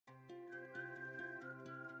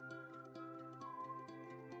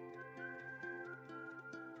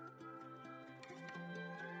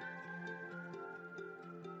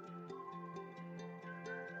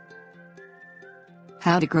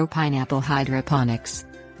How to grow pineapple hydroponics.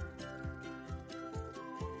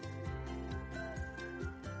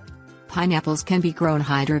 Pineapples can be grown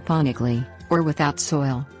hydroponically, or without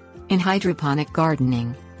soil. In hydroponic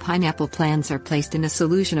gardening, pineapple plants are placed in a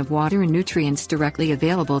solution of water and nutrients directly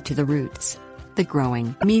available to the roots. The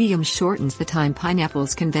growing medium shortens the time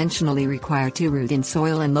pineapples conventionally require to root in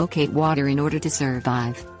soil and locate water in order to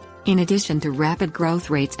survive. In addition to rapid growth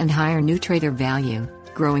rates and higher nutritive value,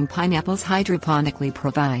 growing pineapples hydroponically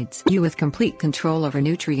provides you with complete control over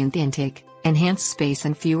nutrient intake, enhanced space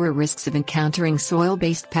and fewer risks of encountering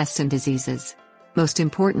soil-based pests and diseases. Most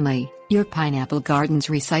importantly, your pineapple garden's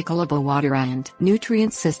recyclable water and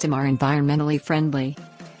nutrient system are environmentally friendly.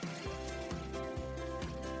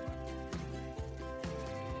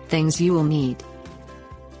 Things you will need: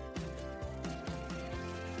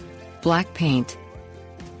 black paint,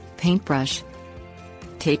 paintbrush,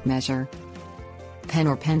 tape measure, pen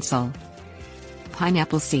or pencil,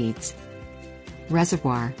 pineapple seeds,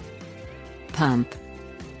 reservoir, pump,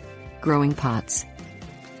 growing pots,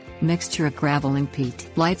 mixture of gravel and peat,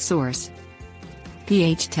 light source,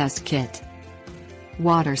 pH test kit,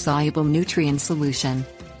 water-soluble nutrient solution,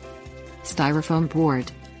 styrofoam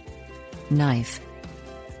board, knife,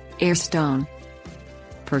 air stone.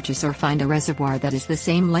 Purchase or find a reservoir that is the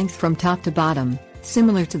same length from top to bottom,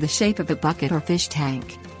 similar to the shape of a bucket or fish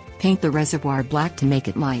tank. Paint the reservoir black to make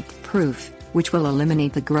it light-proof, which will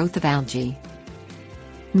eliminate the growth of algae.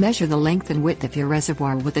 Measure the length and width of your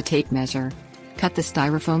reservoir with a tape measure. Cut the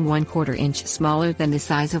styrofoam 1/4 inch smaller than the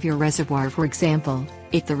size of your reservoir. For example,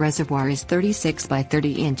 if the reservoir is 36 by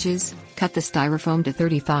 30 inches, cut the styrofoam to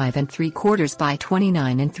 35 3/4 by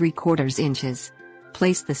 29 3/4 inches.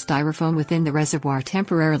 Place the styrofoam within the reservoir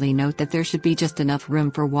temporarily. Note that there should be just enough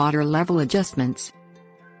room for water level adjustments.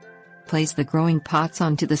 Place the growing pots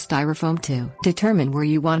onto the styrofoam to determine where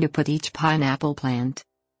you want to put each pineapple plant.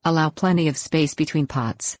 Allow plenty of space between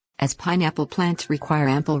pots, as pineapple plants require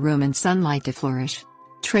ample room and sunlight to flourish.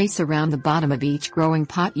 Trace around the bottom of each growing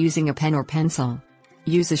pot using a pen or pencil.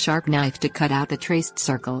 Use a sharp knife to cut out the traced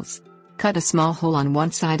circles. Cut a small hole on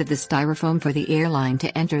one side of the styrofoam for the air line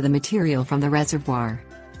to enter the material from the reservoir.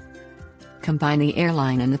 Combine the air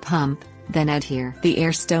line and the pump, then adhere the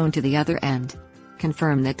air stone to the other end.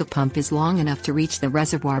 Confirm that the pump is long enough to reach the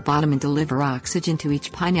reservoir bottom and deliver oxygen to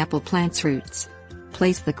each pineapple plant's roots.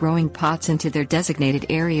 Place the growing pots into their designated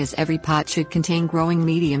areas. Every pot should contain growing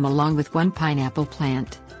medium along with one pineapple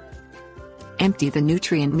plant. Empty the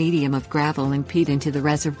nutrient medium of gravel and peat into the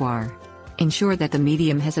reservoir. Ensure that the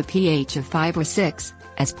medium has a pH of 5 or 6,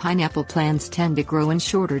 as pineapple plants tend to grow in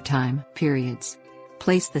shorter time periods.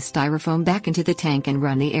 Place the styrofoam back into the tank and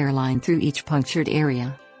run the air line through each punctured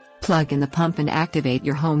area. Plug in the pump and activate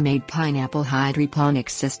your homemade pineapple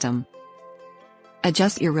hydroponics system.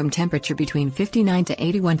 Adjust your room temperature between 59 to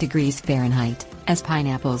 81 degrees Fahrenheit, as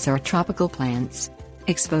pineapples are tropical plants.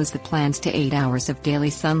 Expose the plants to 8 hours of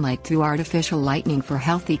daily sunlight through artificial lighting for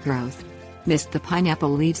healthy growth. Mist the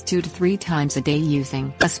pineapple leaves 2 to 3 times a day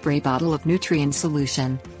using a spray bottle of nutrient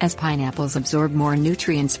solution, as pineapples absorb more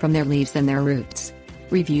nutrients from their leaves than their roots.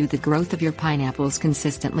 Review the growth of your pineapples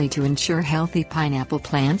consistently to ensure healthy pineapple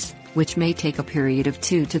plants, which may take a period of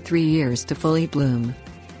 2 to 3 years to fully bloom.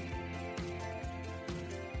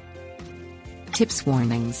 Tips.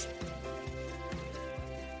 Warnings.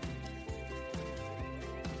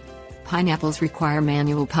 Pineapples require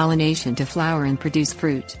manual pollination to flower and produce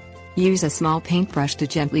fruit. Use a small paintbrush to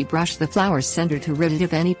gently brush the flower's center to rid it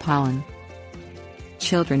of any pollen.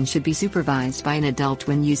 Children should be supervised by an adult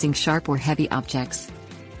when using sharp or heavy objects.